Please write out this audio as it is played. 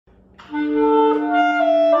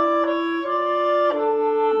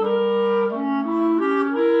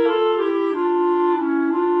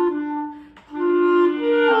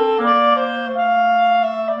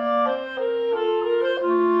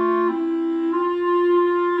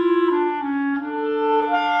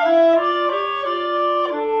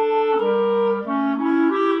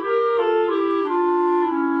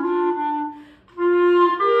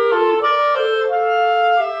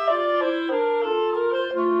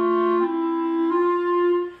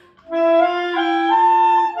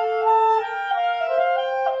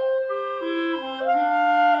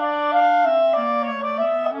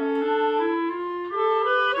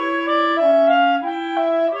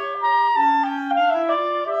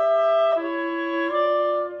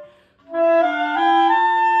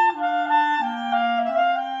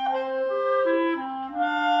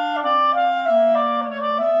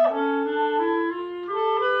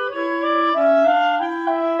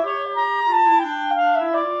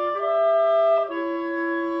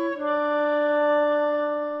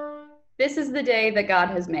This is the day that God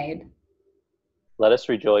has made. Let us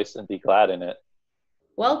rejoice and be glad in it.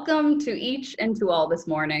 Welcome to each and to all this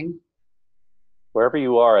morning. Wherever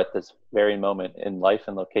you are at this very moment in life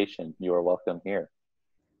and location, you are welcome here.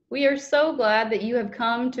 We are so glad that you have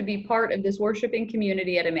come to be part of this worshiping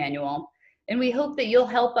community at Emmanuel, and we hope that you'll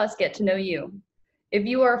help us get to know you. If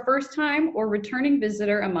you are a first-time or returning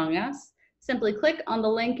visitor among us, simply click on the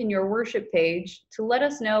link in your worship page to let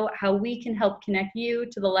us know how we can help connect you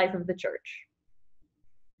to the life of the church.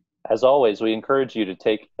 As always, we encourage you to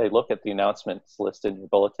take a look at the announcements listed in your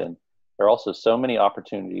bulletin. There are also so many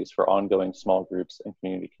opportunities for ongoing small groups and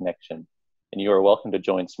community connection, and you are welcome to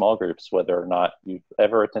join small groups whether or not you've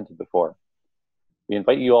ever attended before. We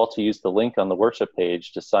invite you all to use the link on the worship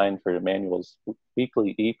page to sign for Emmanuel's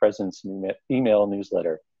weekly e-presence email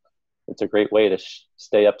newsletter. It's a great way to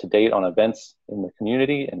stay up to date on events in the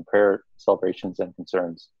community and prayer celebrations and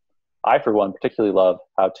concerns. I, for one, particularly love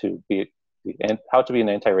how to be an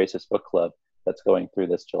anti-racist book club that's going through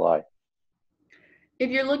this July. If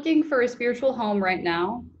you're looking for a spiritual home right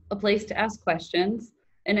now, a place to ask questions,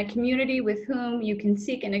 and a community with whom you can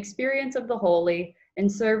seek an experience of the holy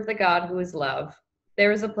and serve the God who is love,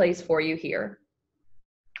 there is a place for you here.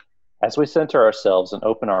 As we center ourselves and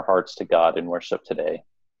open our hearts to God in worship today,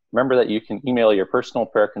 remember that you can email your personal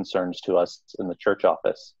prayer concerns to us in the church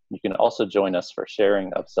office. You can also join us for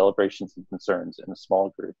sharing of celebrations and concerns in a small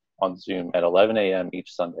group on Zoom at 11 a.m.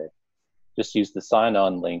 each Sunday. Just use the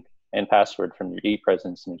sign-on link and password from your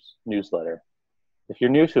e-presence newsletter. If you're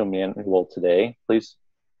new to Emmanuel today, we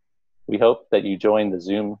hope that you join the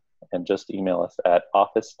Zoom and just email us at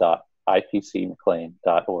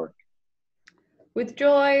office.ipcmclean.org. With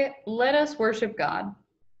joy, let us worship God.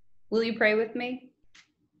 Will you pray with me?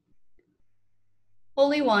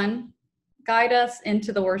 Holy One, guide us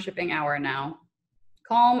into the worshiping hour now.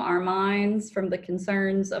 Calm our minds from the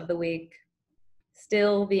concerns of the week.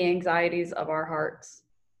 Still the anxieties of our hearts.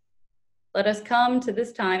 Let us come to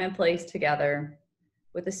this time and place together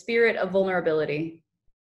with a spirit of vulnerability,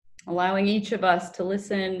 allowing each of us to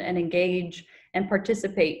listen and engage and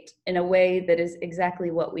participate in a way that is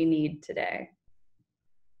exactly what we need today.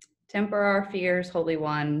 Temper our fears, Holy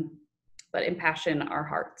One, but impassion our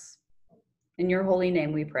hearts. In your holy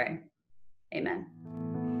name we pray. Amen.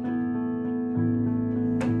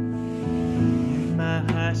 Il m'a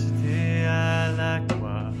acheté à la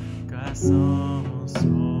croix grâce à mon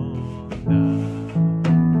soldat.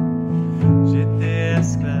 J'étais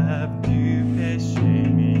esclave du péché,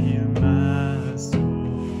 mais il m'a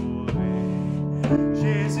sauvé.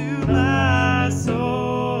 Jésus m'a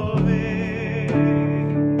sauvé.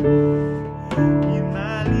 Il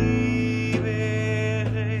m'a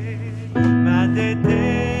libéré, m'a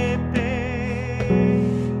détépé.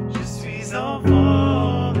 Je suis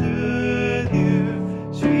enfant de Dieu,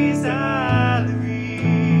 je suis à lui.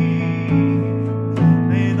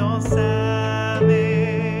 Mais dans sa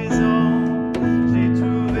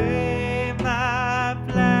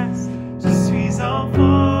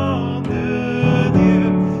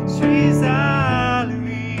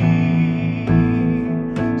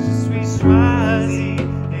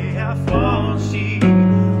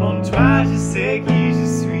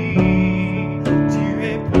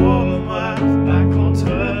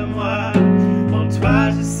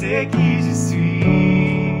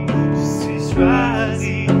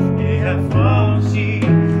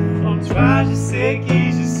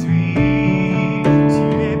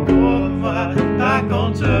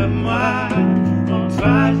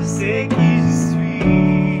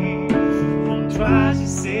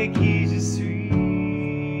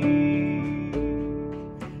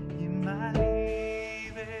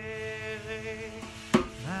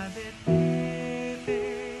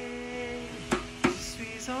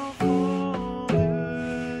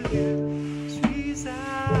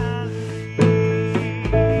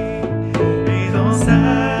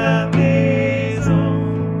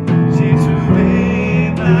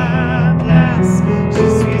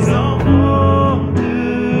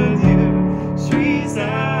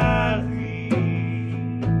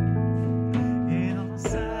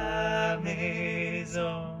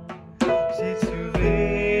maison. J'ai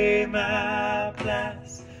trouvé ma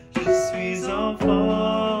place. Je suis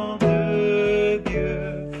enfant de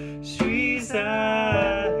Dieu. Je suis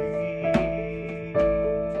à lui.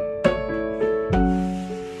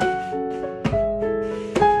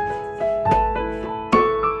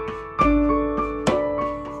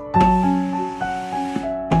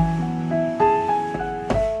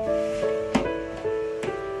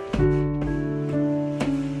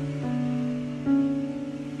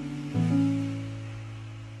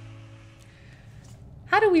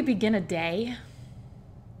 How do we begin a day?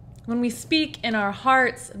 When we speak in our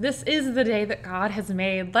hearts, "This is the day that God has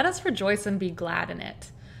made. Let us rejoice and be glad in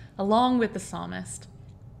it," along with the psalmist.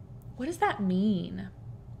 What does that mean?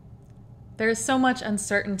 There is so much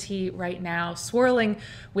uncertainty right now, swirling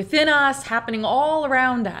within us, happening all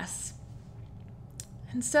around us.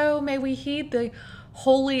 And so may we heed the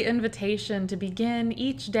holy invitation to begin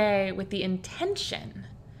each day with the intention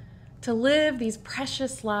to live these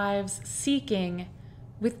precious lives seeking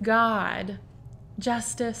with God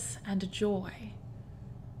justice and joy.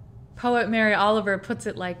 Poet Mary Oliver puts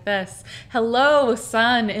it like this: "Hello,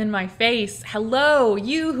 sun in my face. Hello,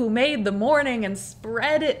 you who made the morning and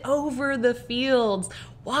spread it over the fields.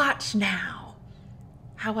 Watch now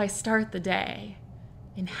how I start the day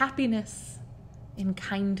in happiness, in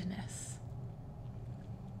kindness."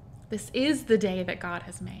 This is the day that God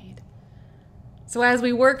has made. So as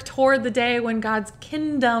we work toward the day when God's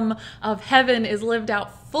kingdom of heaven is lived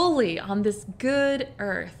out fully on this good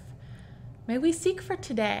earth, may we seek for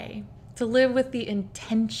today to live with the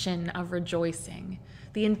intention of rejoicing,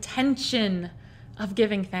 the intention of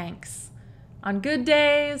giving thanks on good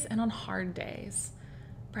days and on hard days,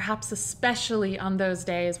 perhaps especially on those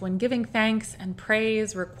days when giving thanks and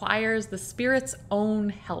praise requires the Spirit's own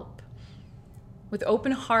help. With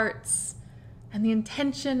open hearts and the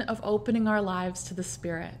intention of opening our lives to the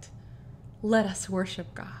Spirit, let us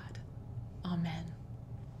worship God. Amen.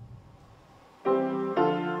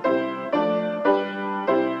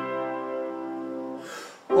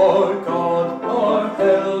 Our God, our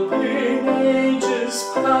help in ages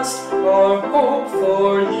past, our hope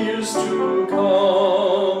for years to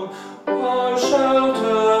come, our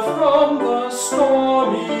shelter from the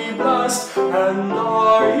stormy blast, and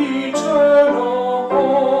our eternal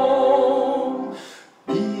home.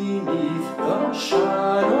 Beneath the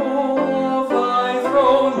shadow of thy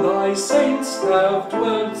throne, thy saints have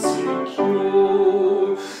dwelt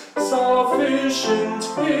secure. Sufficient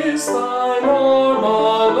is thine arm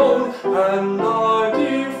alone, and our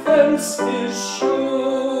defense is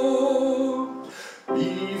sure.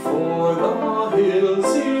 Before the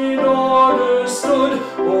hills in order stood,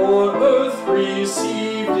 or earth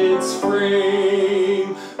received its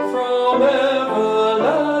frame, from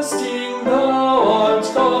everlasting thou art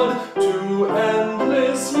God, to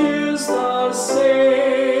endless years the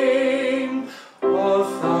same.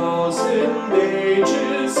 1,000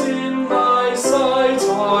 ages in thy sight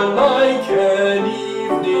are like an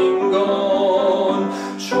evening gone,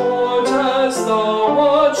 short as the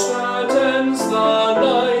watch that ends the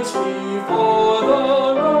night before the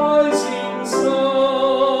rising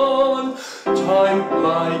sun. Time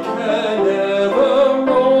like an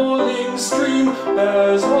ever-rolling stream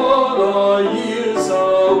bears all our years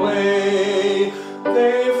away.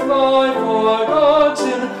 They fly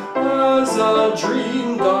forgotten as a dream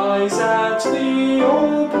dies at the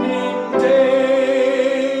opening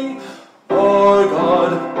day. Our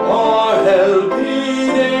God, our help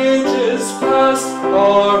in ages past,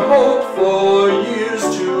 our hope for years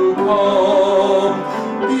to come.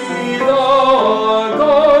 Be thou our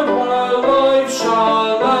God while life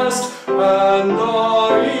shall last, and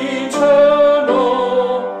our eternal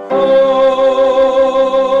home.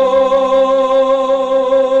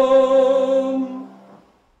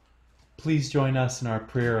 Please join us in our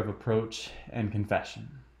prayer of approach and confession.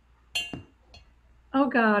 O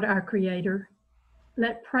God, our Creator,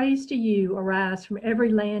 let praise to you arise from every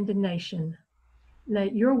land and nation.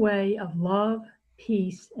 Let your way of love,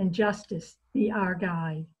 peace, and justice be our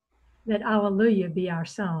guide. Let Alleluia be our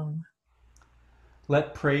song.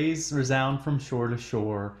 Let praise resound from shore to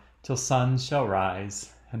shore, till suns shall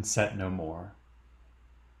rise and set no more.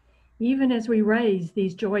 Even as we raise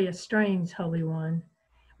these joyous strains, Holy One,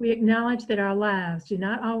 we acknowledge that our lives do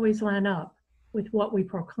not always line up with what we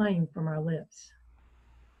proclaim from our lips.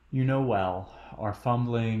 You know well our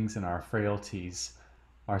fumblings and our frailties,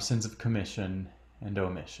 our sins of commission and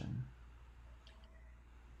omission.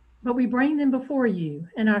 But we bring them before you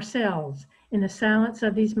and ourselves in the silence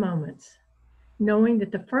of these moments, knowing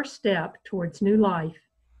that the first step towards new life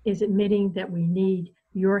is admitting that we need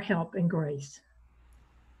your help and grace.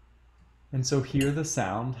 And so hear the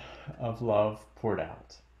sound of love poured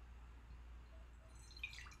out.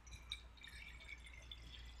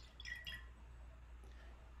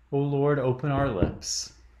 O Lord, open our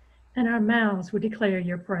lips. And our mouths will declare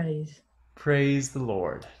your praise. Praise the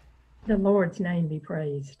Lord. The Lord's name be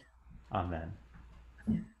praised. Amen.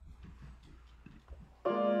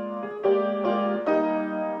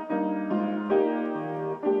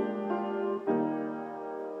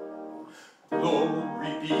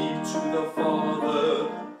 Glory be to the Father,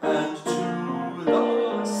 and to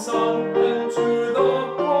the Son, and to the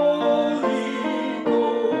Holy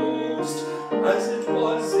Ghost, as it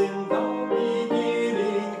was in the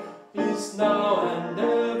beginning, is now, and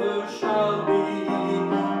ever shall be,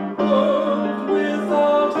 world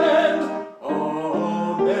without end.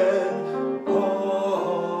 Amen.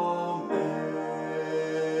 Amen.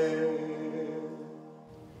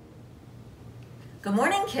 Good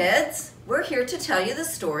morning, kids. We're here to tell you the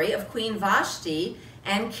story of Queen Vashti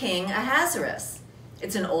and King Ahasuerus.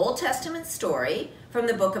 It's an Old Testament story from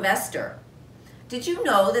the book of Esther. Did you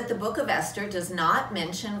know that the book of Esther does not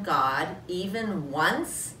mention God even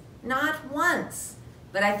once? Not once.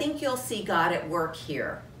 But I think you'll see God at work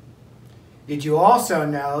here. Did you also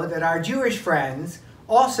know that our Jewish friends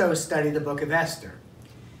also study the book of Esther?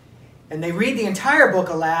 And they read the entire book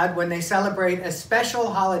aloud when they celebrate a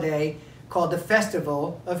special holiday called the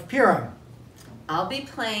Festival of Purim. I'll be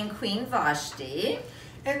playing Queen Vashti.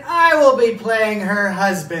 And I will be playing her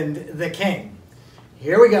husband, the king.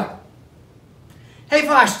 Here we go. Hey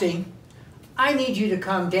Vashti, I need you to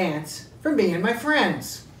come dance for me and my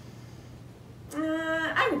friends.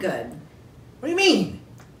 I'm good. What do you mean?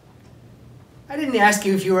 I didn't ask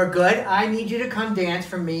you if you were good. I need you to come dance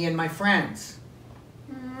for me and my friends.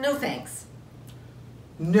 No thanks.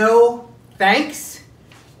 No thanks?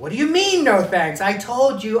 What do you mean, no thanks? I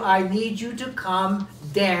told you I need you to come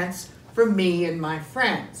dance for me and my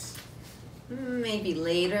friends. Maybe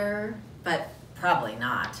later, but probably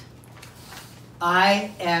not. I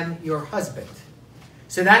am your husband.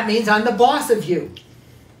 So that means I'm the boss of you.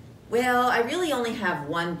 Well, I really only have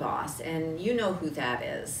one boss, and you know who that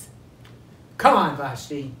is. Come on,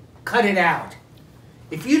 Vashti. Cut it out.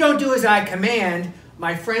 If you don't do as I command,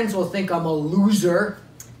 my friends will think I'm a loser.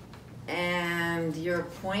 And your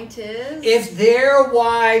point is? If their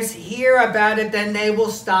wives hear about it, then they will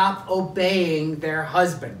stop obeying their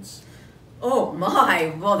husbands. Oh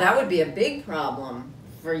my, well that would be a big problem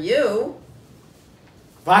for you.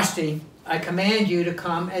 Vashti, I command you to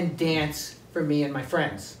come and dance for me and my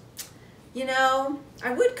friends. You know,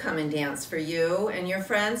 I would come and dance for you and your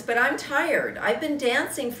friends, but I'm tired. I've been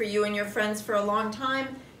dancing for you and your friends for a long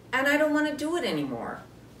time, and I don't want to do it anymore.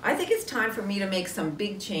 I think it's time for me to make some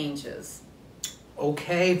big changes.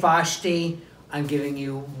 Okay, Vashti, I'm giving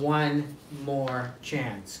you one more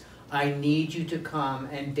chance. I need you to come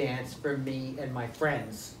and dance for me and my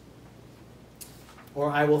friends, or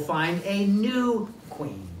I will find a new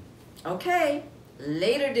queen. Okay,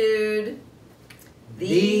 later, dude.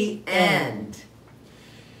 The end.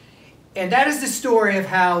 And that is the story of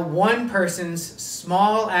how one person's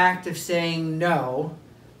small act of saying no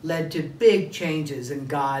led to big changes in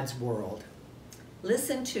God's world.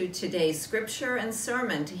 Listen to today's scripture and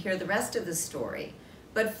sermon to hear the rest of the story.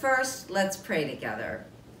 But first, let's pray together.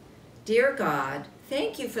 Dear God,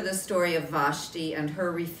 thank you for the story of Vashti and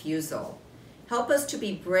her refusal. Help us to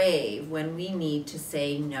be brave when we need to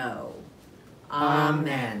say no.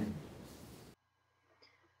 Amen.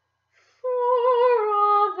 For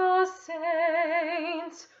all the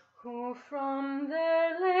saints who from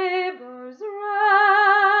their labors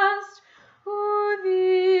rest, who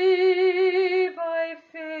thee by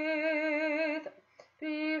faith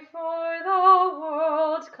before the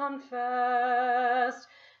world confessed,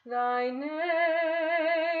 thy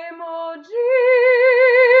name, O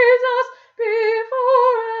Jesus, be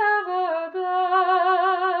forever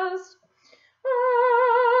blessed.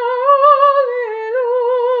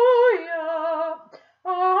 Alleluia,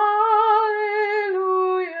 alleluia.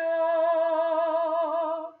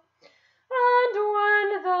 And when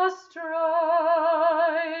the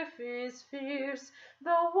strife is fierce,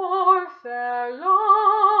 the warfare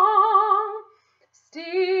long,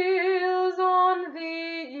 steals on the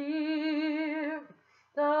ear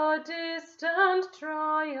the distant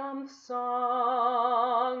triumph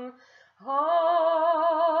song.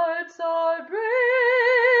 Hearts are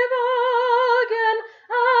brave again,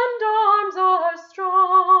 and arms are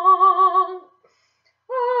strong.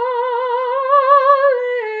 Alleluia,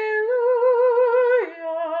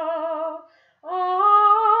 alleluia.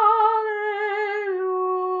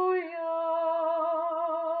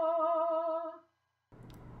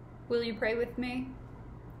 Will you pray with me?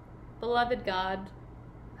 Beloved God,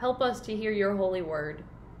 help us to hear your holy word.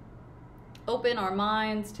 Open our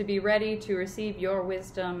minds to be ready to receive your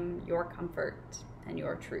wisdom, your comfort, and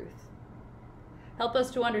your truth. Help us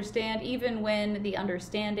to understand even when the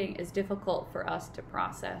understanding is difficult for us to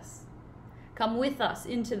process. Come with us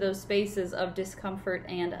into those spaces of discomfort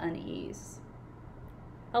and unease.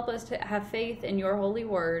 Help us to have faith in your holy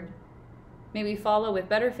word. May we follow with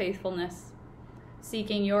better faithfulness,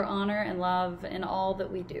 seeking your honor and love in all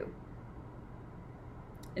that we do.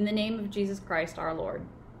 In the name of Jesus Christ our Lord.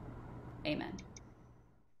 Amen.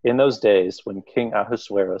 In those days, when King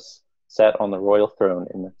Ahasuerus sat on the royal throne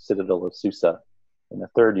in the citadel of Susa, in the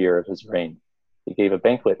 3rd year of his reign, he gave a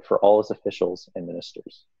banquet for all his officials and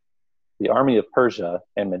ministers. The army of Persia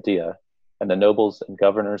and Media and the nobles and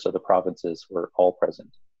governors of the provinces were all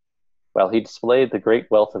present, while he displayed the great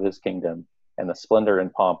wealth of his kingdom and the splendor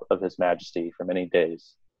and pomp of his majesty for many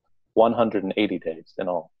days, 180 days in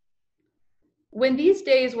all. When these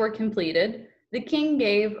days were completed, the king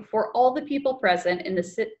gave for all the people present in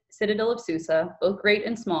the citadel of Susa, both great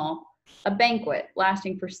and small, a banquet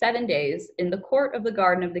lasting for 7 days in the court of the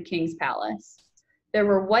garden of the king's palace. There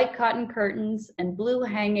were white cotton curtains and blue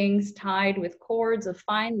hangings tied with cords of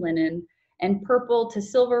fine linen and purple to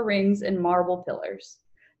silver rings and marble pillars.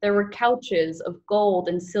 There were couches of gold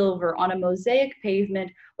and silver on a mosaic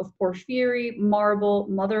pavement of porphyry, marble,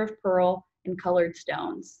 mother of pearl, and colored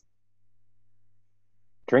stones.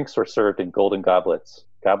 Drinks were served in golden goblets,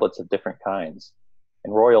 goblets of different kinds,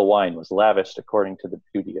 and royal wine was lavished according to the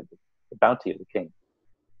bounty of the king.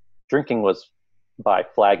 Drinking was by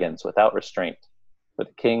flagons without restraint, for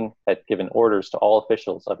the king had given orders to all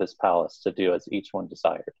officials of his palace to do as each one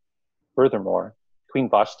desired. Furthermore, Queen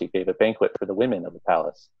Vashti gave a banquet for the women of the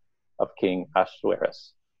palace of King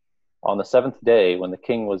Ahasuerus. On the 7th day, when the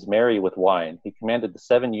king was merry with wine, he commanded the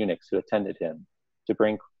 7 eunuchs who attended him to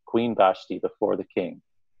bring Queen Vashti before the king,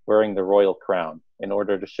 wearing the royal crown, in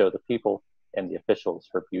order to show the people and the officials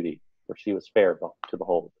her beauty, for she was fair to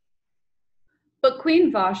behold. But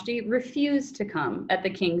Queen Vashti refused to come at the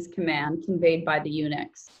king's command conveyed by the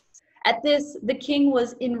eunuchs. At this, the king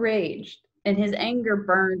was enraged, and his anger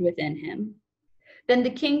burned within him. Then the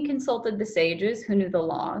king consulted the sages who knew the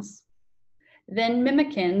laws. Then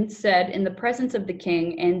Memucan said in the presence of the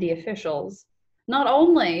king and the officials, "Not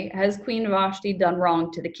only has Queen Vashti done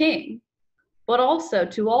wrong to the king, but also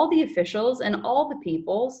to all the officials and all the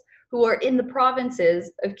peoples who are in the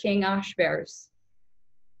provinces of King Ahasuerus.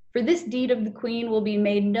 For this deed of the queen will be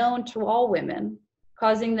made known to all women,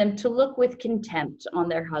 causing them to look with contempt on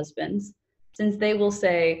their husbands, since they will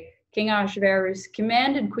say, 'King Ahasuerus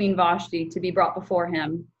commanded Queen Vashti to be brought before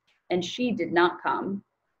him, and she did not come.'"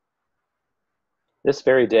 This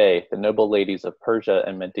very day, the noble ladies of Persia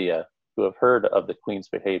and Media, who have heard of the queen's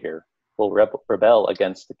behavior, will rebel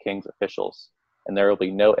against the king's officials, and there will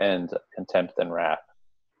be no end of contempt and wrath.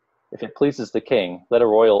 If it pleases the king, let a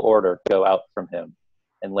royal order go out from him,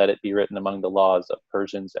 and let it be written among the laws of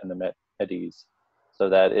Persians and the Medes, so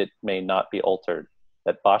that it may not be altered,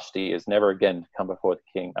 that Vashti is never again to come before the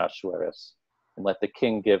king Ahasuerus, and let the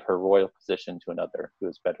king give her royal position to another who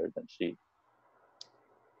is better than she.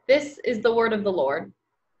 This is the word of the Lord.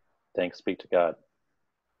 Thanks be to God.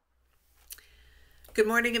 Good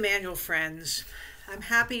morning, Emmanuel friends. I'm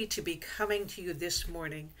happy to be coming to you this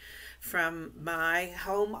morning from my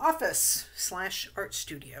home office / art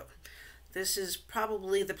studio. This is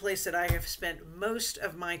probably the place that I have spent most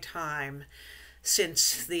of my time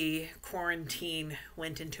since the quarantine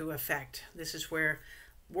went into effect. This is where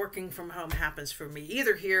working from home happens for me,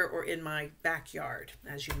 either here or in my backyard,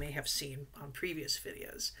 as you may have seen on previous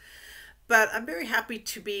videos. But I'm very happy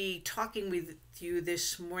to be talking with you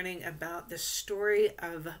this morning about the story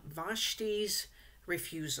of Vashti's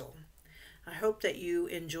refusal. I hope that you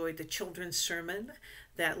enjoyed the children's sermon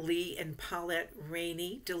that Lee and Paulette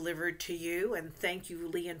Rainey delivered to you. And thank you,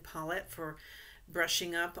 Lee and Paulette, for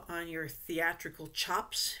brushing up on your theatrical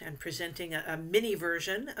chops and presenting a mini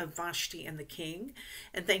version of Vashti and the King.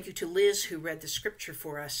 And thank you to Liz, who read the scripture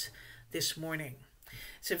for us this morning.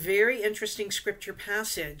 It's a very interesting scripture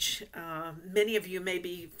passage. Many of you may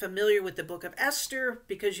be familiar with the book of Esther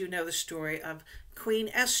because you know the story of Queen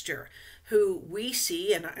Esther, who we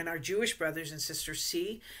see and our Jewish brothers and sisters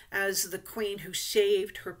see as the queen who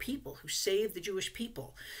saved her people, who saved the Jewish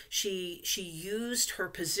people. She used her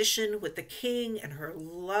position with the king and her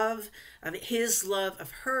love, his love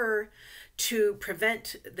of her, to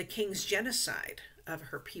prevent the king's genocide of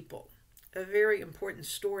her people. A very important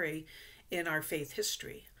story in our faith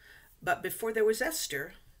history. But before there was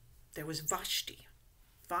Esther, there was Vashti.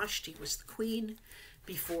 Vashti was the queen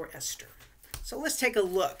before Esther. So let's take a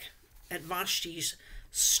look at Vashti's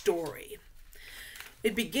story.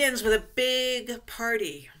 It begins with a big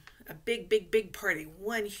party, a big party,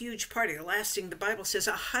 one huge party lasting, the Bible says,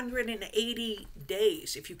 180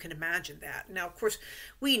 days, if you can imagine that. Now, of course,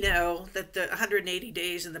 we know that the 180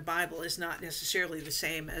 days in the Bible is not necessarily the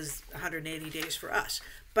same as 180 days for us.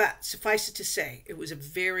 But suffice it to say, it was a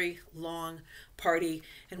very long party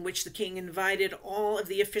in which the king invited all of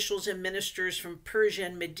the officials and ministers from Persia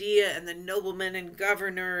and Media and the noblemen and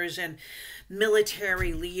governors and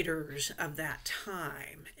military leaders of that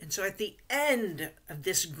time. And so at the end of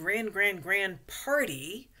this grand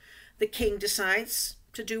party, the king decides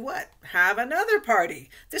to do what? Have another party,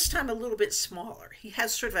 this time a little bit smaller. He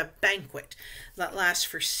has sort of a banquet that lasts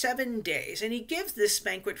for 7 days, and he gives this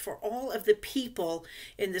banquet for all of the people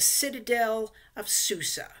in the citadel of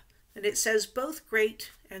Susa. And it says both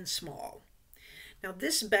great and small. Now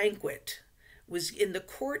this banquet was in the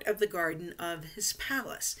court of the garden of his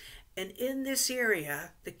palace. And in this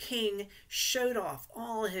area, the king showed off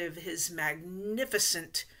all of his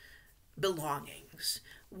magnificent belongings.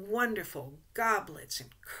 Wonderful goblets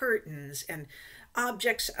and curtains and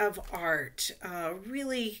objects of art,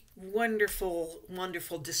 really wonderful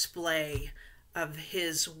display of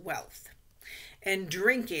his wealth. And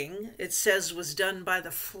drinking, it says, was done by the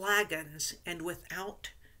flagons and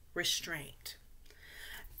without restraint.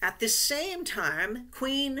 At the same time,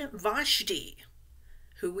 Queen Vashti,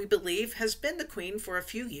 who we believe has been the queen for a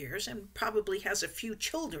few years and probably has a few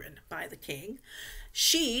children by the king,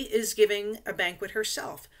 she is giving a banquet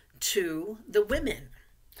herself to the women.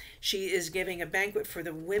 She is giving a banquet for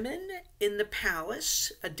the women in the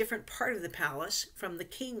palace, a different part of the palace from the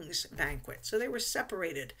king's banquet. So they were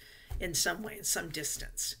separated in some way, in some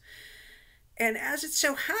distance. And as it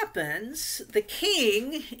so happens, the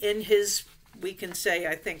king, in his, we can say,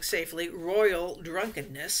 I think safely, royal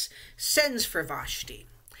drunkenness, sends for Vashti.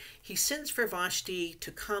 He sends for Vashti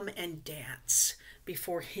to come and dance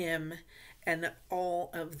before him and all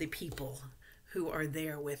of the people who are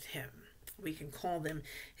there with him. We can call them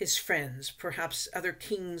his friends, perhaps other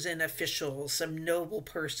kings and officials, some noble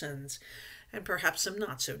persons, and perhaps some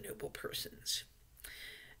not so noble persons.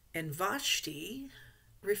 And Vashti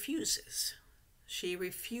refuses. She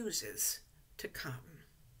refuses to come.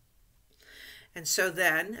 And so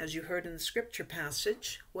then, as you heard in the scripture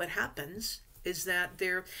passage, what happens is that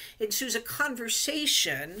there ensues a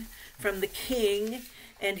conversation from the king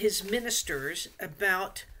and his ministers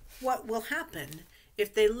about what will happen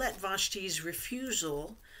if they let Vashti's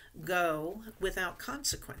refusal go without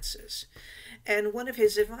consequences. And one of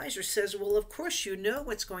his advisors says, well, of course you know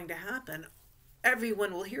what's going to happen.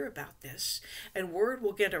 Everyone will hear about this, and word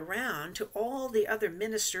will get around to all the other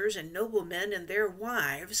ministers and noblemen and their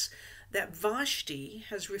wives that Vashti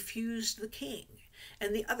has refused the king,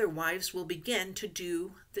 and the other wives will begin to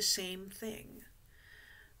do the same thing.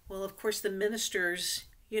 Well, of course, the ministers,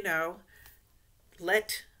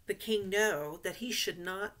 let the king know that he should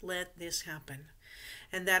not let this happen.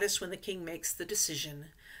 And that is when the king makes the decision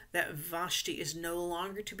that Vashti is no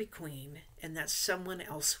longer to be queen and that someone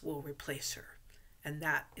else will replace her. And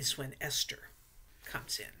that is when Esther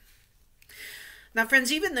comes in. Now,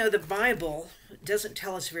 friends, even though the Bible doesn't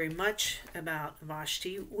tell us very much about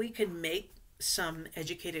Vashti, we can make some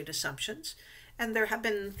educated assumptions. And there have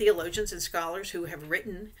been theologians and scholars who have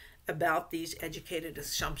written about these educated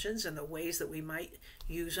assumptions and the ways that we might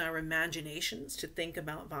use our imaginations to think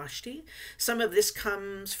about Vashti. Some of this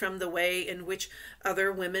comes from the way in which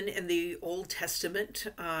other women in the Old Testament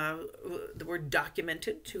were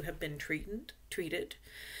documented to have been treated.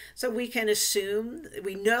 So we can assume,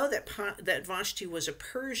 we know that Vashti was a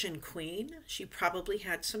Persian queen. She probably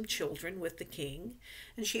had some children with the king,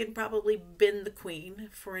 and she had probably been the queen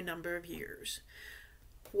for a number of years.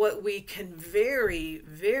 What we can very,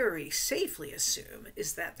 very safely assume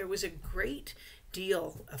is that there was a great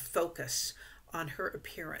deal of focus on her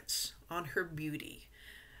appearance, on her beauty.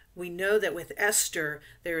 We know that with Esther,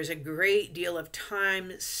 there is a great deal of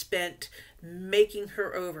time spent making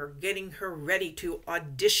her over, getting her ready to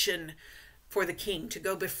audition for the king, to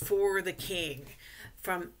go before the king.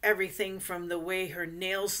 From everything from the way her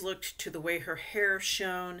nails looked, to the way her hair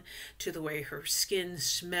shone, to the way her skin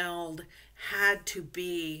smelled, had to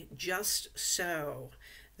be just so.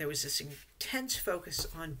 There was this intense focus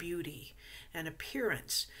on beauty and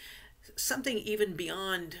appearance, something even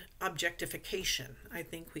beyond objectification, I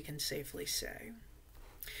think we can safely say.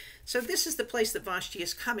 So this is the place that Vashti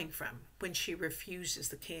is coming from when she refuses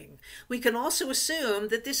the king. We can also assume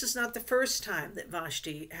that this is not the first time that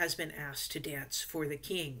Vashti has been asked to dance for the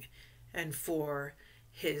king and for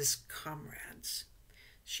his comrades.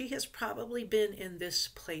 She has probably been in this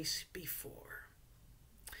place before.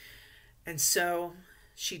 And so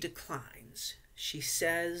she declines. She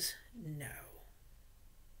says no.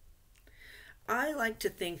 I like to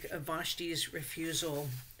think of Vashti's refusal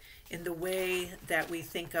in the way that we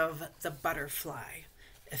think of the butterfly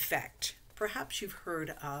effect. Perhaps you've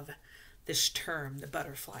heard of this term, the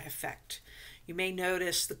butterfly effect. You may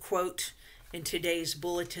notice the quote in today's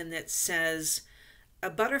bulletin that says, "A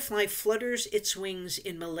butterfly flutters its wings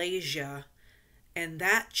in Malaysia, and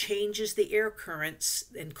that changes the air currents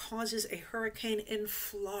and causes a hurricane in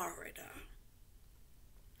Florida."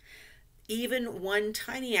 Even one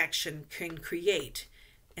tiny action can create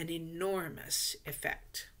an enormous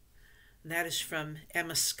effect. And that is from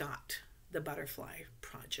Emma Scott, The Butterfly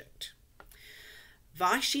Project.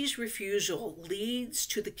 Vashti's refusal leads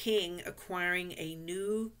to the king acquiring a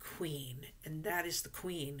new queen, and that is the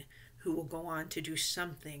queen who will go on to do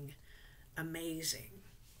something amazing.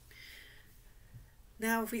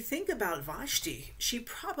 Now, if we think about Vashti, she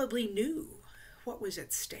probably knew what was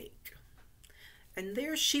at stake. And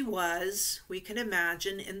there she was, we can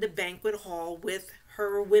imagine, in the banquet hall with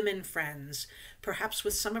her women friends, perhaps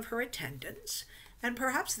with some of her attendants, and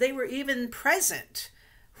perhaps they were even present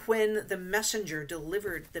when the messenger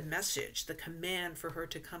delivered the message, the command for her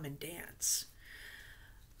to come and dance.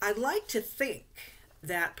 I'd like to think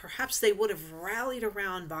that perhaps they would have rallied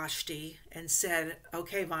around Vashti and said,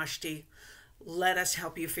 "Okay, Vashti, let us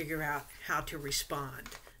help you figure out how to respond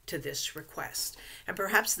to this request." And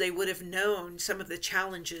perhaps they would have known some of the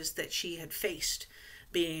challenges that she had faced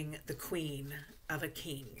being the queen of a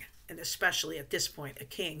king, and especially at this point, a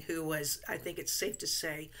king who was, I think it's safe to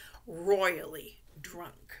say, royally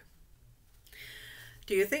drunk.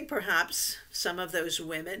 Do you think perhaps some of those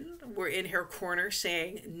women were in her corner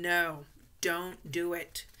saying, "No, don't do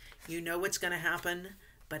it. You know what's going to happen,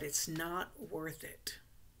 but it's not worth it"?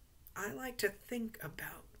 I like to think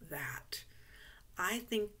about that.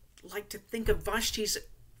 Like to think of Vashti's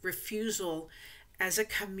refusal as a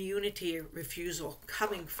community refusal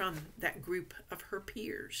coming from that group of her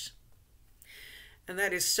peers. And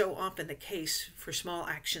that is so often the case for small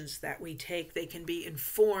actions that we take. They can be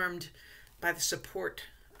informed by the support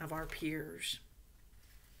of our peers.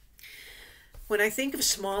 When I think of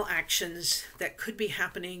small actions that could be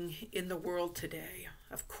happening in the world today,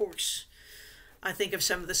 of course, I think of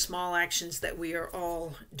some of the small actions that we are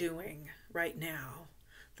all doing right now.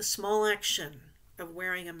 The small action of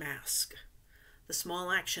wearing a mask, the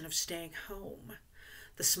small action of staying home,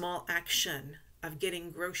 the small action of getting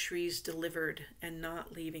groceries delivered and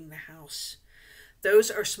not leaving the house. Those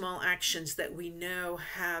are small actions that we know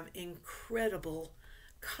have incredible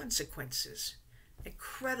consequences,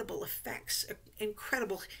 incredible effects,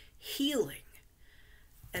 incredible healing.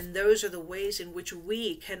 And those are the ways in which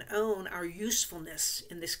we can own our usefulness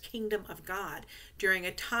in this kingdom of God during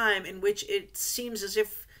a time in which it seems as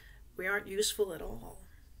if we aren't useful at all.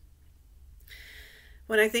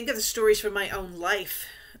 When I think of the stories from my own life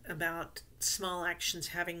about small actions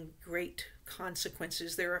having great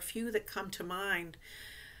consequences, there are a few that come to mind.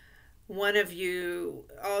 Some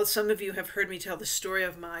of you have heard me tell the story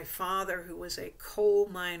of my father, who was a coal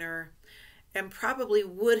miner and probably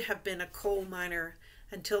would have been a coal miner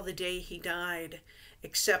until the day he died,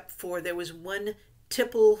 except for there was one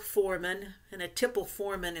tipple foreman, and a tipple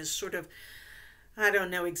foreman is sort of, I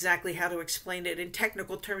don't know exactly how to explain it in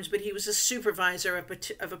technical terms, but he was a supervisor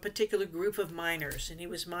of a particular group of miners, and he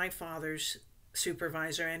was my father's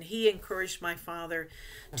supervisor, and he encouraged my father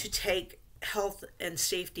to take health and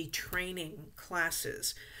safety training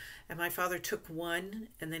classes. And my father took one,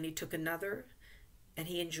 and then he took another, and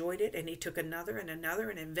he enjoyed it, and he took another, and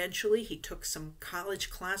eventually he took some college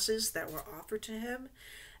classes that were offered to him,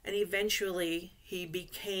 and eventually he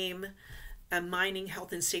became a mining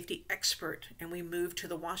health and safety expert, and we moved to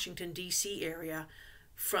the Washington, D.C. area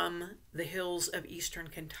from the hills of eastern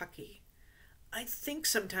Kentucky. I think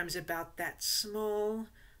sometimes about that small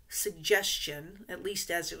suggestion, at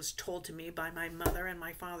least as it was told to me by my mother and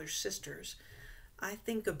my father's sisters. I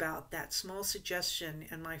think about that small suggestion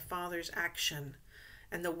and my father's action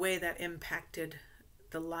and the way that impacted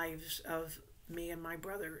the lives of me and my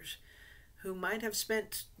brothers, who might have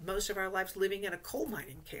spent most of our lives living in a coal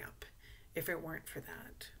mining camp if it weren't for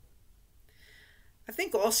that. I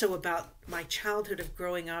think also about my childhood of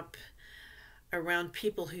growing up around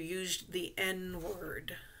people who used the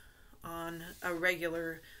N-word on a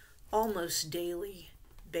regular, almost daily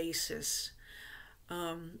basis.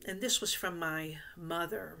 And this was from my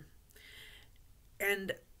mother.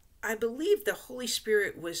 And I believe the Holy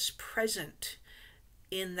Spirit was present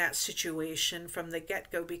in that situation from the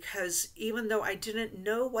get-go, because even though I didn't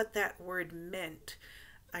know what that word meant,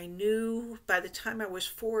 I knew by the time I was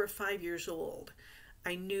 4 or 5 years old,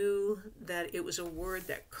 I knew that it was a word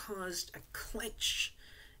that caused a clench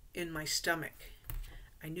in my stomach.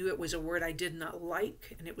 I knew it was a word I did not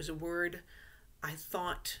like, and it was a word I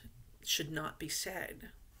thought should not be said.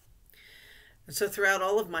 And so throughout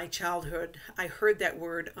all of my childhood, I heard that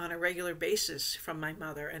word on a regular basis from my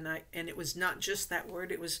mother, and it was not just that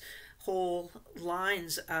word, it was whole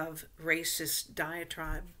lines of racist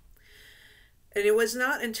diatribe. And it was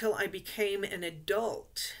not until I became an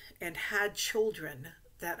adult and had children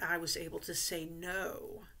that I was able to say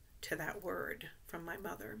no to that word from my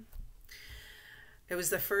mother. It was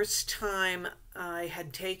the first time I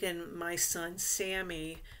had taken my son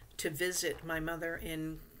Sammy to visit my mother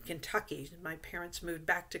in Kentucky. My parents moved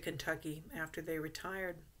back to Kentucky after they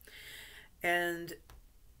retired. And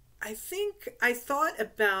I think I thought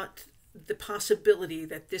about the possibility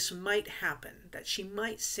that this might happen, that she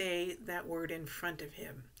might say that word in front of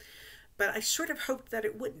him. But I sort of hoped that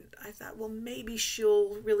it wouldn't. I thought, well, maybe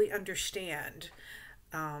she'll really understand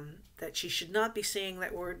that she should not be saying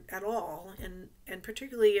that word at all, and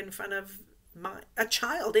particularly in front of a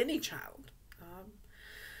child, any child.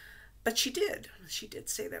 But she did. She did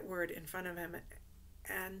say that word in front of him,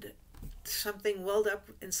 and something welled up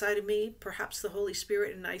inside of me, perhaps the Holy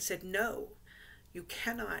Spirit, and I said, no, you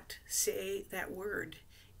cannot say that word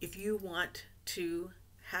if you want to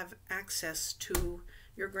have access to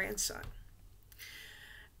your grandson.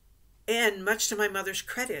 And much to my mother's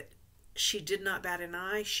credit, she did not bat an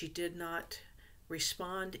eye. She did not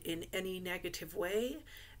respond in any negative way.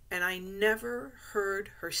 And I never heard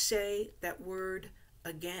her say that word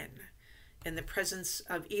again in the presence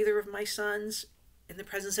of either of my sons, in the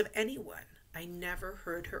presence of anyone. I never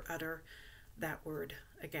heard her utter that word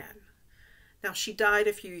again. Now, she died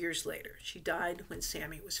a few years later. She died when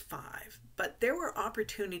Sammy was 5. But there were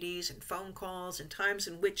opportunities and phone calls and times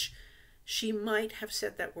in which she might have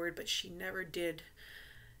said that word, but she never did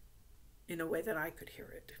in a way that I could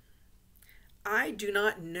hear it. I do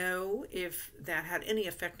not know if that had any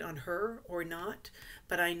effect on her or not,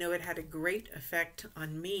 but I know it had a great effect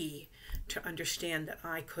on me to understand that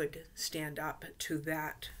I could stand up to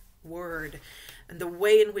that word. And the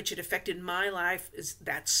way in which it affected my life is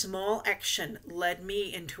that small action led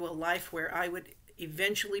me into a life where I would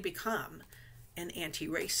eventually become an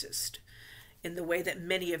anti-racist, in the way that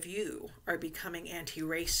many of you are becoming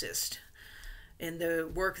anti-racist. In the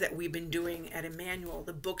work that we've been doing at Emmanuel,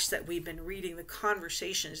 the books that we've been reading, the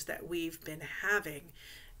conversations that we've been having.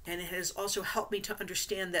 And it has also helped me to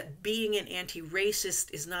understand that being an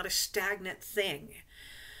anti-racist is not a stagnant thing.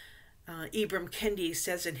 Ibram Kendi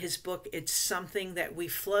says in his book, it's something that we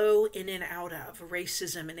flow in and out of,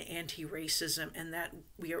 racism and anti-racism, and that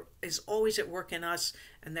is always at work in us,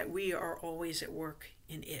 and that we are always at work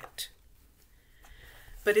in it.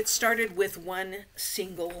 But it started with one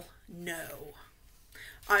single no.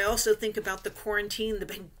 I also think about the quarantine,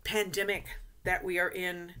 the pandemic that we are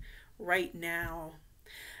in right now.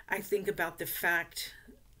 I think about the fact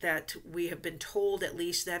that we have been told, at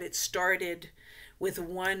least, that it started with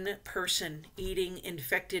one person eating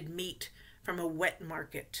infected meat from a wet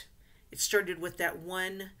market. It started with that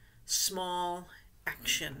one small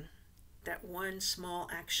action, that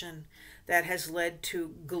has led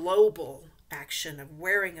to global action of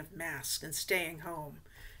wearing of masks and staying home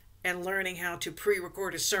and learning how to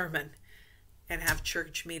pre-record a sermon and have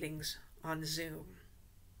church meetings on Zoom.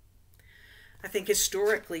 I think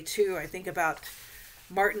historically, too, I think about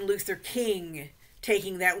Martin Luther King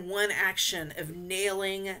taking that one action of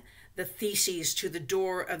nailing the theses to the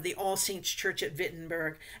door of the All Saints Church at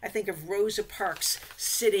Wittenberg. I think of Rosa Parks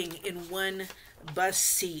sitting in one bus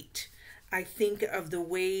seat. I think of the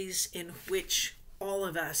ways in which all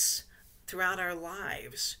of us throughout our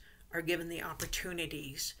lives are given the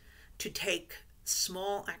opportunities to take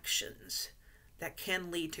small actions that can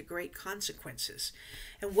lead to great consequences.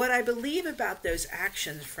 And what I believe about those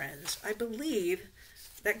actions, friends, I believe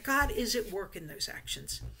that God is at work in those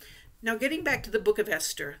actions. Now, getting back to the book of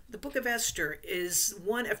Esther is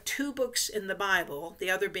one of 2 books in the Bible, the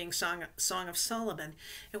other being Song of Solomon,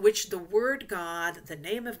 in which the word God, the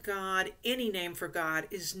name of God, any name for God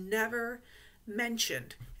is never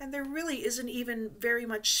mentioned. And there really isn't even very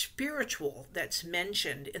much spiritual that's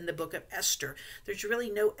mentioned in the book of Esther. There's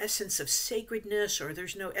really no essence of sacredness, or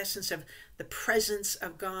there's no essence of the presence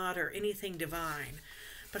of God or anything divine.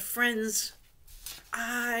 But friends,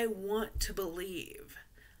 I want to believe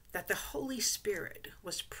that the Holy Spirit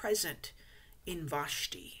was present in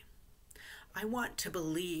Vashti. I want to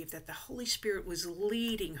believe that the Holy Spirit was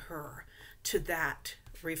leading her to that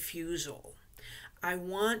refusal. I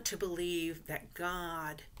want to believe that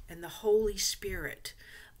God and the Holy Spirit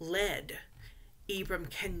led Ibram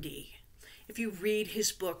Kendi if you read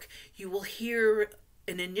his book, you will hear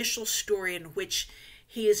an initial story in which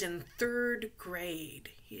he is in third grade.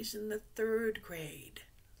 He is in the third grade,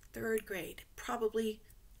 probably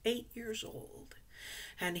 8 years old.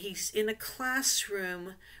 And he's in a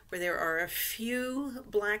classroom where there are a few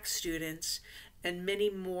black students and many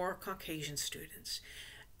more Caucasian students.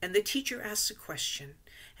 And the teacher asks a question,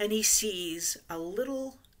 and he sees a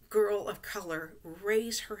little girl of color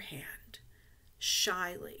raise her hand,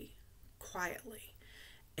 shyly, quietly.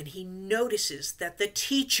 And he notices that the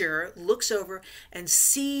teacher looks over and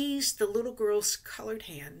sees the little girl's colored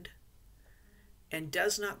hand and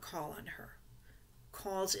does not call on her,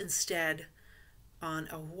 calls instead on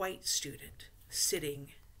a white student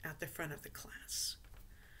sitting at the front of the class.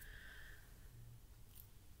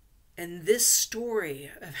 And this story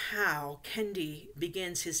of how Kendi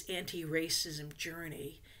begins his anti-racism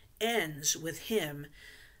journey ends with him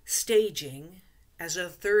staging, as a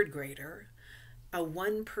third grader, a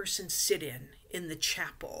one-person sit-in in the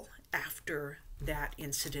chapel after that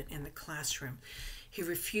incident in the classroom. He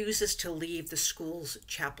refuses to leave the school's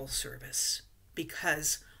chapel service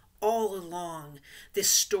because all along this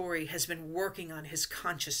story has been working on his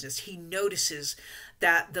consciousness. He notices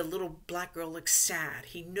that the little black girl looks sad.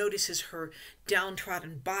 He notices her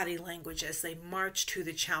downtrodden body language as they march to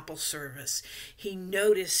the chapel service. He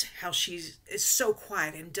notices how she is so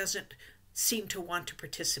quiet and doesn't seem to want to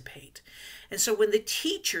participate. And so when the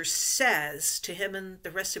teacher says to him and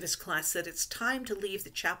the rest of his class that it's time to leave the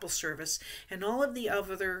chapel service, and all of the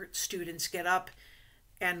other students get up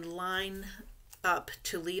and line up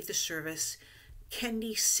to leave the service,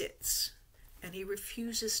 Kendi sits and he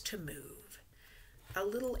refuses to move. A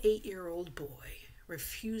little 8-year-old boy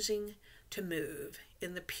refusing to move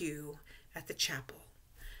in the pew at the chapel.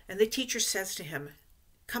 And the teacher says to him,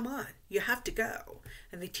 "Come on, you have to go."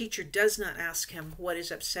 And the teacher does not ask him what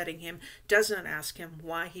is upsetting him, does not ask him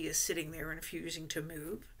why he is sitting there and refusing to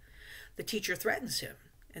move. The teacher threatens him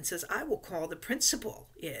and says, "I will call the principal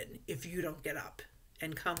in if you don't get up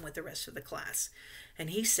and come with the rest of the class." And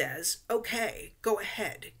he says, "Okay, go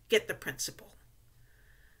ahead, get the principal."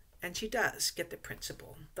 And she does get the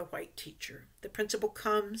principal, the white teacher. The principal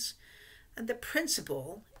comes, and the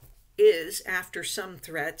principal is, after some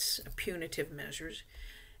threats, punitive measures,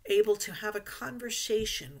 able to have a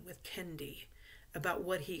conversation with Kendi about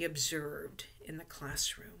what he observed in the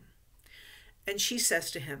classroom. And she says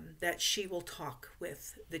to him that she will talk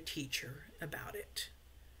with the teacher about it.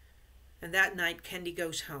 And that night, Kendi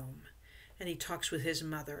goes home and he talks with his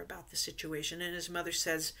mother about the situation. And his mother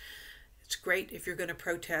says, "It's great if you're going to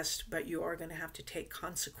protest, but you are going to have to take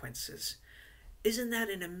consequences." Isn't that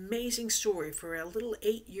an amazing story for a little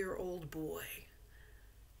 8-year-old boy?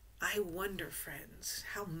 I wonder, friends,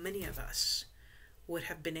 how many of us would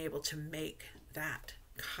have been able to make that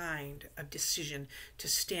kind of decision to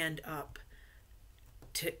stand up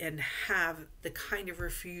and have the kind of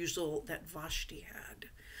refusal that Vashti had.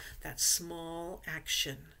 That small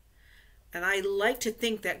action. And I like to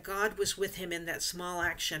think that God was with him in that small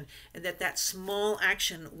action, and that small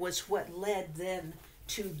action was what led then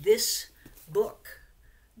to this book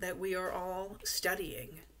that we are all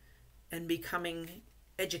studying and becoming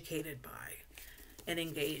educated by and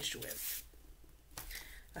engaged with.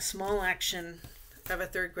 A small action of a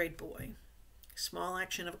third grade boy, small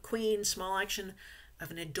action of a queen, small action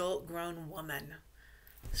of an adult grown woman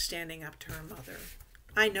standing up to her mother.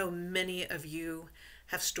 I know many of you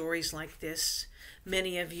have stories like this.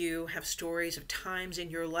 Many of you have stories of times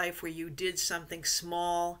in your life where you did something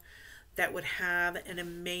small that would have an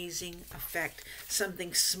amazing effect,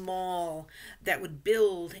 something small that would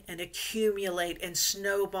build and accumulate and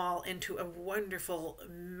snowball into a wonderful,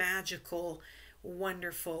 magical,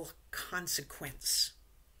 wonderful consequence.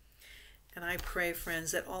 And I pray,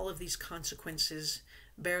 friends, that all of these consequences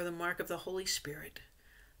bear the mark of the Holy Spirit,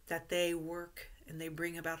 that they work and they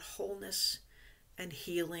bring about wholeness and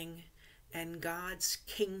healing and God's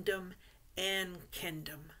kingdom and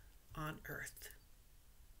kingdom on earth.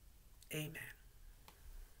 Amen.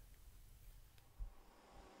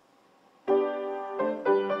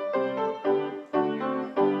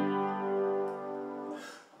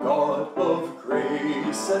 God of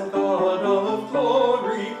grace and God of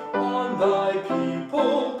glory, on thy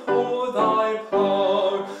people pour thy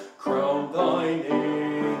power. Crown thine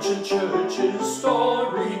ancient church's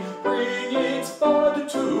story, bring its bud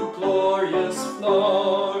to glorious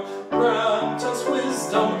flower. Grant us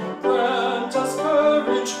wisdom, grant us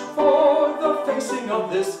courage for the facing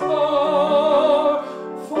of this hour,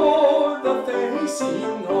 for the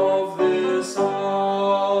facing of this hour.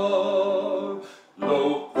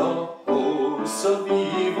 Lo, the hosts of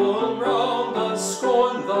evil round us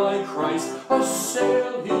scorn thy Christ.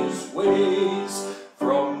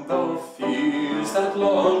 that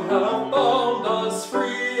long have bound us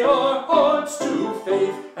free, our hearts to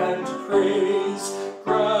faith and praise.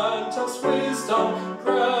 Grant us wisdom,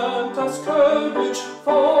 grant us courage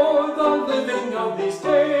for the living of these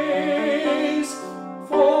days,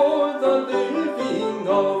 for the living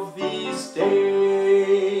of these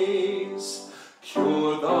days.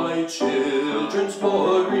 Cure thy children's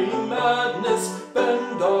warring madness,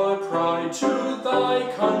 bend our pride to thy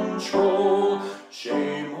control.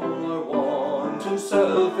 Shame our wanton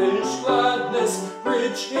selfish gladness,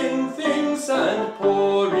 rich in things and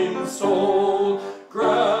poor in soul.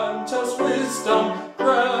 Grant us wisdom,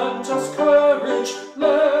 grant us courage,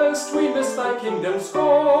 lest we miss thy kingdom's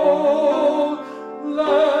goal,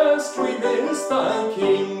 lest we miss thy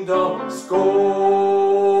kingdom's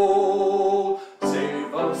goal.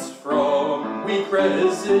 Save us from weak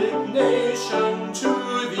resignation to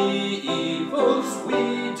the evils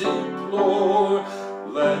we deplore.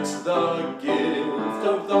 Let the gift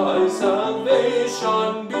of thy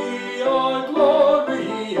salvation be our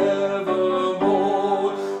glory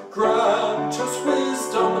evermore. Grant us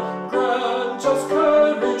wisdom, grant us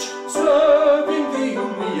courage, serving thee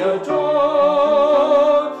whom we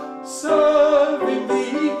adore, serving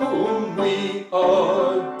thee whom we adore.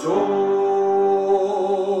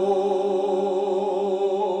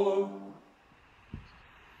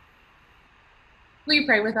 Will you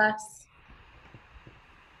pray with us?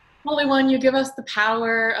 Holy One, you give us the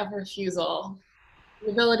power of refusal,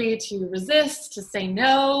 the ability to resist, to say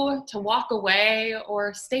no, to walk away,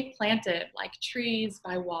 or stay planted like trees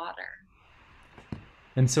by water.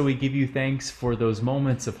 And so we give you thanks for those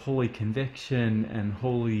moments of holy conviction and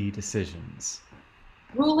holy decisions.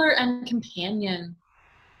 Ruler and companion,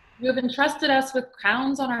 you have entrusted us with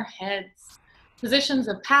crowns on our heads, positions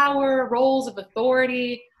of power, roles of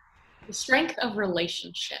authority, the strength of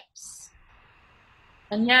relationships.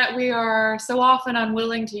 And yet we are so often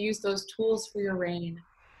unwilling to use those tools for your reign,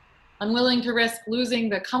 unwilling to risk losing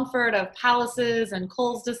the comfort of palaces and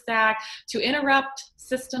cul-de-sac to interrupt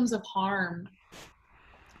systems of harm.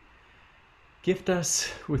 Gift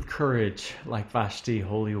us with courage like Vashti,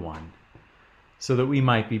 Holy One, so that we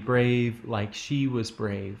might be brave like she was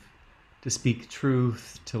brave, to speak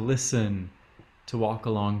truth, to listen, to walk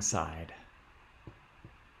alongside.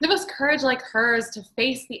 Give us courage like hers to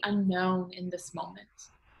face the unknown in this moment,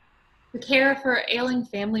 to care for ailing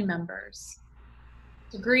family members,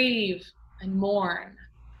 to grieve and mourn,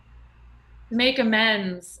 to make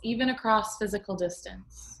amends even across physical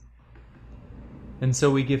distance. And so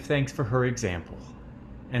we give thanks for her example,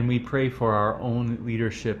 and we pray for our own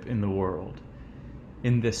leadership in the world,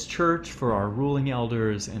 in this church, for our ruling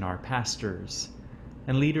elders and our pastors,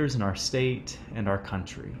 and leaders in our state and our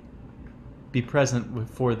country. Be present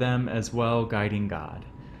for them as well, guiding God,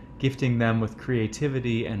 gifting them with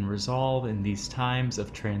creativity and resolve in these times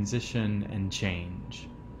of transition and change.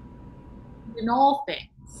 In all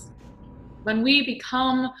things, when we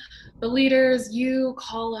become the leaders you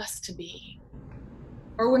call us to be,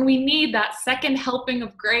 or when we need that second helping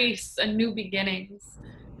of grace and new beginnings,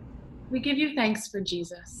 we give you thanks for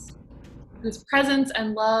Jesus, whose presence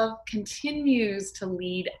and love continues to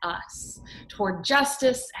lead us toward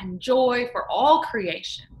justice and joy for all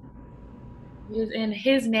creation. It is in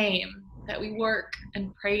his name that we work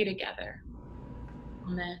and pray together.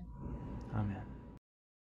 Amen. Amen.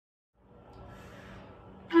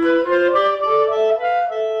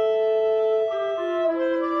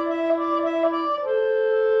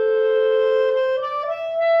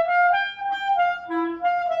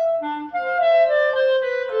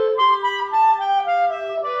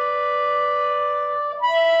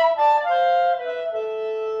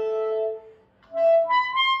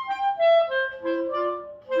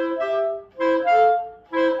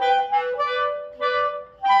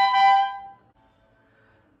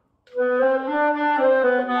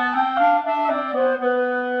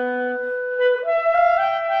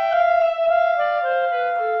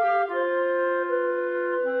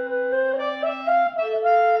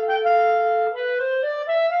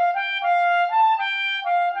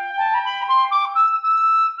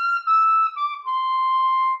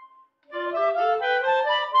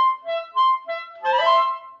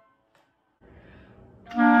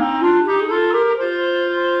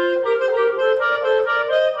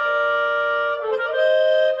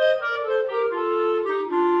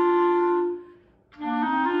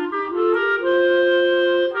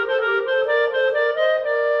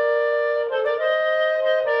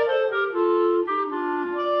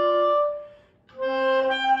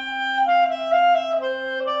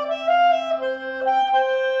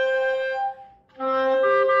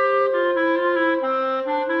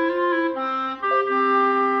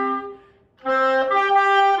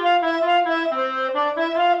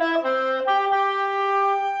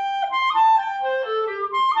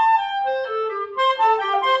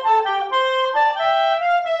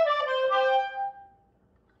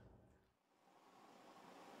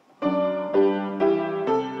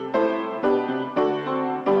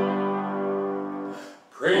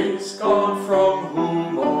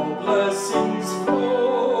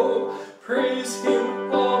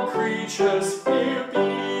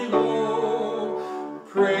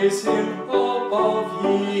 Praise him above,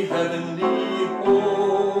 ye heavenly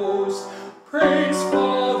hosts. Praise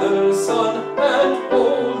Father, Son, and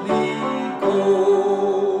Holy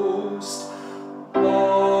Ghost. Amen.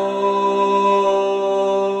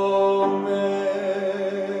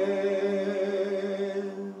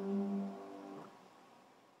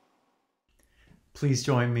 Please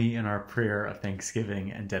join me in our prayer of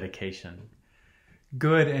thanksgiving and dedication.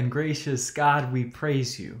 Good and gracious God, we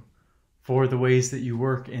praise you for the ways that you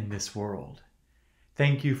work in this world.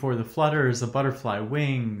 Thank you for the flutters of butterfly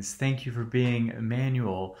wings. Thank you for being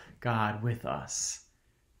Emmanuel, God with us.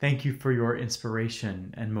 Thank you for your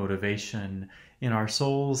inspiration and motivation in our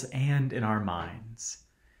souls and in our minds.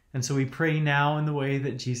 And so we pray now in the way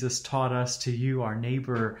that Jesus taught us to you, our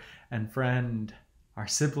neighbor and friend, our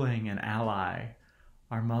sibling and ally,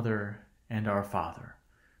 our mother and our Father,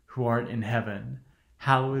 who art in heaven,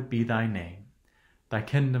 hallowed be thy name. Thy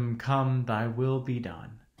kingdom come, thy will be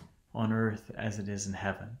done, on earth as it is in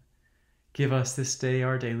heaven. Give us this day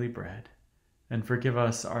our daily bread, and forgive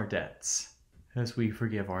us our debts, as we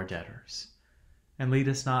forgive our debtors. And lead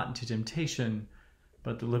us not into temptation,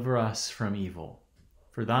 but deliver us from evil.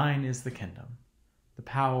 For thine is the kingdom, the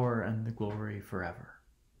power, and the glory forever.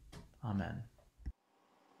 Amen.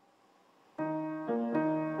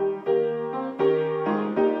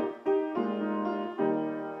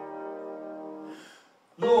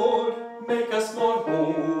 Lord, make us more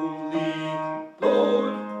holy.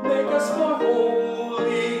 Lord, make us more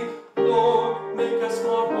holy. Lord, make us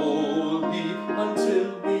more holy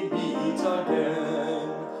until we meet again.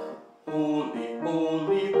 Holy,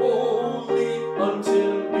 holy, holy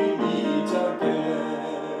until we meet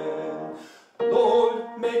again.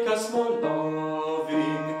 Lord, make us more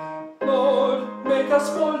loving. Lord, make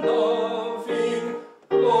us more loving.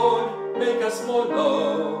 Lord, make us more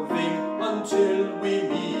loving until we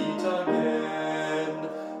meet again.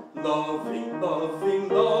 Loving, loving,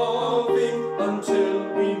 loving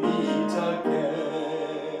until we meet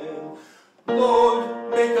again.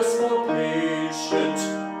 Lord, make us more patient.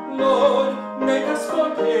 Lord, make us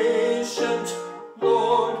more patient.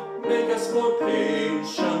 Lord, make us more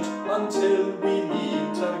patient until we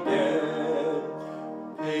meet again.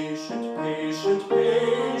 Patient, patient,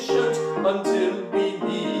 patient until we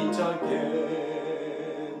meet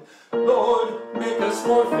again. Lord, make us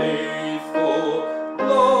more faithful.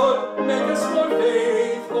 Lord, make us more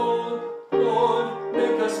faithful. Lord,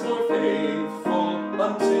 make us more faithful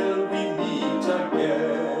until we meet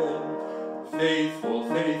again. Faithful,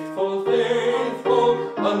 faithful, faithful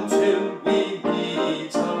until we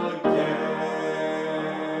meet again.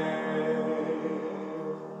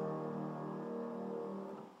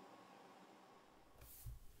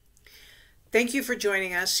 Thank you for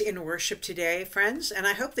joining us in worship today, friends, and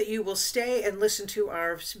I hope that you will stay and listen to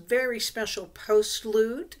our very special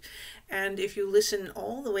postlude. And if you listen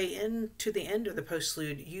all the way in to the end of the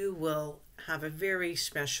postlude, you will have a very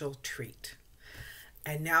special treat.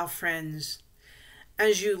 And now, friends,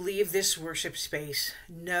 as you leave this worship space,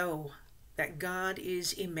 know that God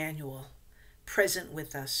is Emmanuel, present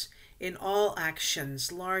with us in all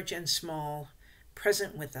actions, large and small,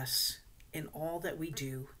 present with us in all that we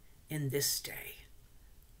do in this day.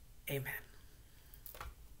 Amen.